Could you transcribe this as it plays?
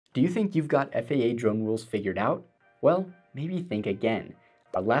Do you think you've got FAA drone rules figured out? Well, maybe think again.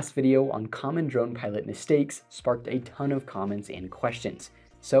 Our last video on common drone pilot mistakes sparked a ton of comments and questions.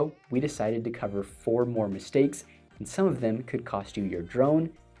 So we decided to cover 4 more mistakes, and some of them could cost you your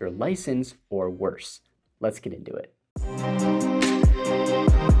drone, your license, or worse. Let's get into it.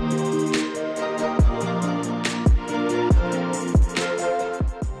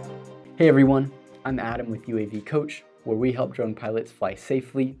 Hey everyone, I'm Adam with UAV Coach, where we help drone pilots fly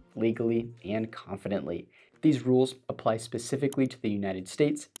safely, legally, and confidently. These rules apply specifically to the United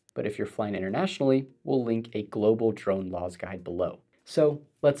States, but if you're flying internationally, we'll link a global drone laws guide below. So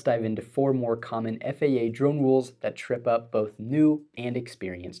let's dive into 4 more common FAA drone rules that trip up both new and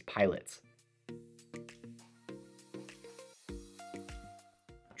experienced pilots.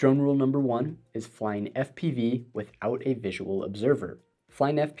 Drone rule number 1 is flying FPV without a visual observer.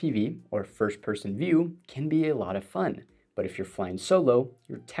 Flying FPV, or first-person view, can be a lot of fun, but if you're flying solo,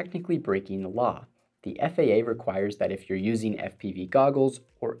 you're technically breaking the law. The FAA requires that if you're using FPV goggles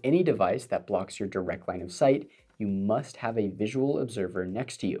or any device that blocks your direct line of sight, you must have a visual observer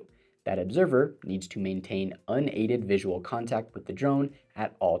next to you. That observer needs to maintain unaided visual contact with the drone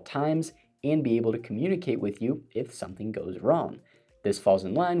at all times and be able to communicate with you if something goes wrong. This falls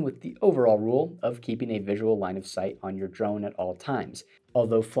in line with the overall rule of keeping a visual line of sight on your drone at all times.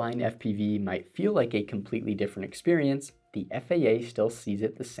 Although flying FPV might feel like a completely different experience, the FAA still sees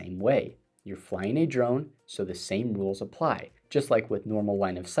it the same way. You're flying a drone, so the same rules apply. Just like with normal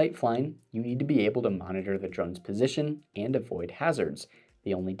line of sight flying, you need to be able to monitor the drone's position and avoid hazards.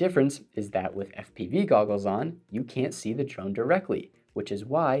 The only difference is that with FPV goggles on, you can't see the drone directly, which is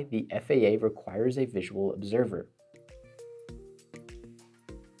why the FAA requires a visual observer.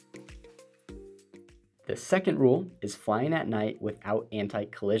 The second rule is flying at night without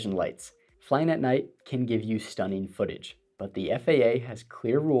anti-collision lights. Flying at night can give you stunning footage, but the FAA has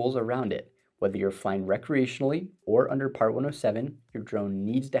clear rules around it. Whether you're flying recreationally or under Part 107, your drone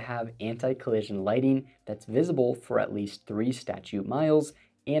needs to have anti-collision lighting that's visible for at least 3 statute miles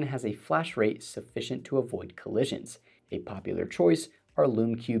and has a flash rate sufficient to avoid collisions. A popular choice are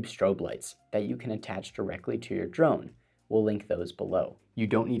Lume Cube strobe lights that you can attach directly to your drone. We'll link those below. You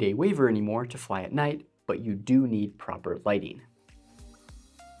don't need a waiver anymore to fly at night, but you do need proper lighting.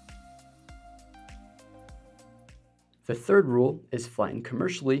 The third rule is flying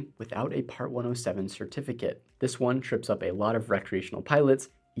commercially without a Part 107 certificate. This one trips up a lot of recreational pilots,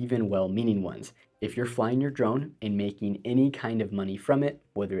 even well-meaning ones. If you're flying your drone and making any kind of money from it,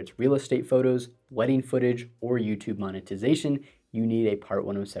 whether it's real estate photos, wedding footage, or YouTube monetization, you need a Part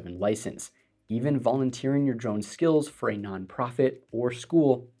 107 license. Even volunteering your drone skills for a nonprofit or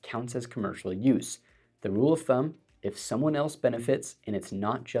school counts as commercial use. The rule of thumb, if someone else benefits and it's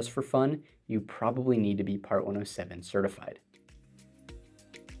not just for fun, you probably need to be Part 107 certified.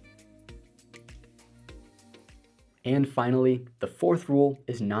 And finally, the fourth rule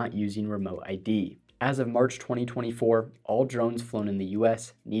is not using remote ID. As of March 2024, all drones flown in the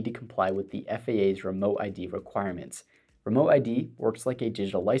US need to comply with the FAA's remote ID requirements. Remote ID works like a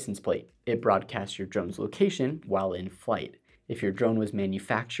digital license plate. It broadcasts your drone's location while in flight. If your drone was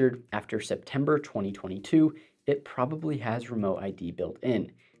manufactured after September 2022, it probably has remote ID built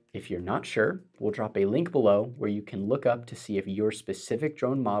in. If you're not sure, we'll drop a link below where you can look up to see if your specific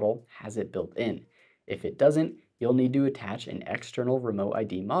drone model has it built in. If it doesn't, you'll need to attach an external remote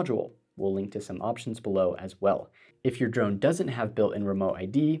ID module. We'll link to some options below as well. If your drone doesn't have built-in remote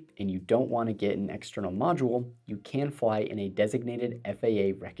ID and you don't want to get an external module, you can fly in a designated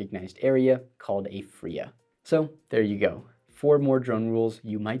FAA recognized area called a FRIA. So there you go. 4 more drone rules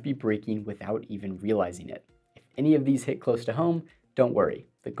you might be breaking without even realizing it. If any of these hit close to home, don't worry.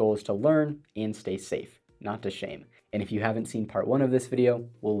 The goal is to learn and stay safe, not to shame. And if you haven't seen part 1 of this video,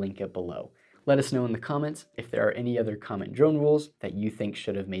 we'll link it below. Let us know in the comments if there are any other common drone rules that you think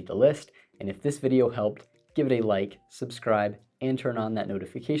should have made the list. And if this video helped, give it a like, subscribe, and turn on that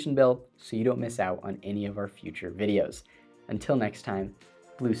notification bell so you don't miss out on any of our future videos. Until next time,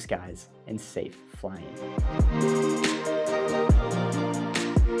 blue skies and safe flying.